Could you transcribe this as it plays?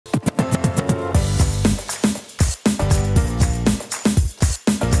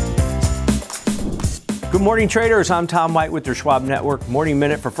Good morning, traders. I'm Tom White with your Schwab Network Morning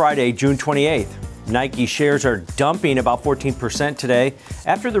Minute for Friday, June 28th. Nike shares are dumping about 14% today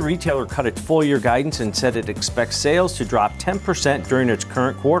after the retailer cut its full-year guidance and said it expects sales to drop 10% during its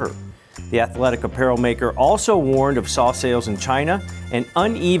current quarter. The athletic apparel maker also warned of soft sales in China and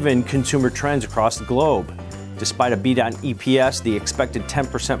uneven consumer trends across the globe. Despite a beat on EPS, the expected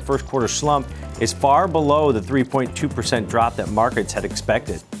 10% first quarter slump is far below the 3.2% drop that markets had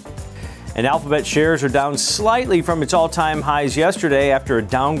expected. And Alphabet shares are down slightly from its all-time highs yesterday after a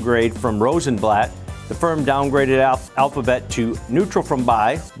downgrade from Rosenblatt. The firm downgraded Alphabet to neutral from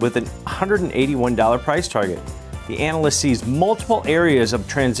buy with an $181 price target. The analyst sees multiple areas of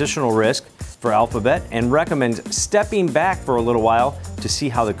transitional risk for Alphabet and recommends stepping back for a little while to see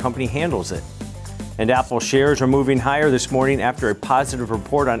how the company handles it. And Apple shares are moving higher this morning after a positive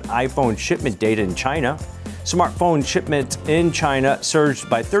report on iPhone shipment data in China. Smartphone shipments in China surged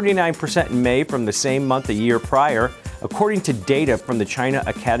by 39% in May from the same month a year prior, according to data from the China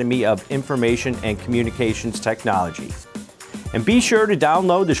Academy of Information and Communications Technology. And be sure to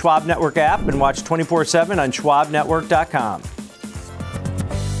download the Schwab Network app and watch 24/7 on schwabnetwork.com.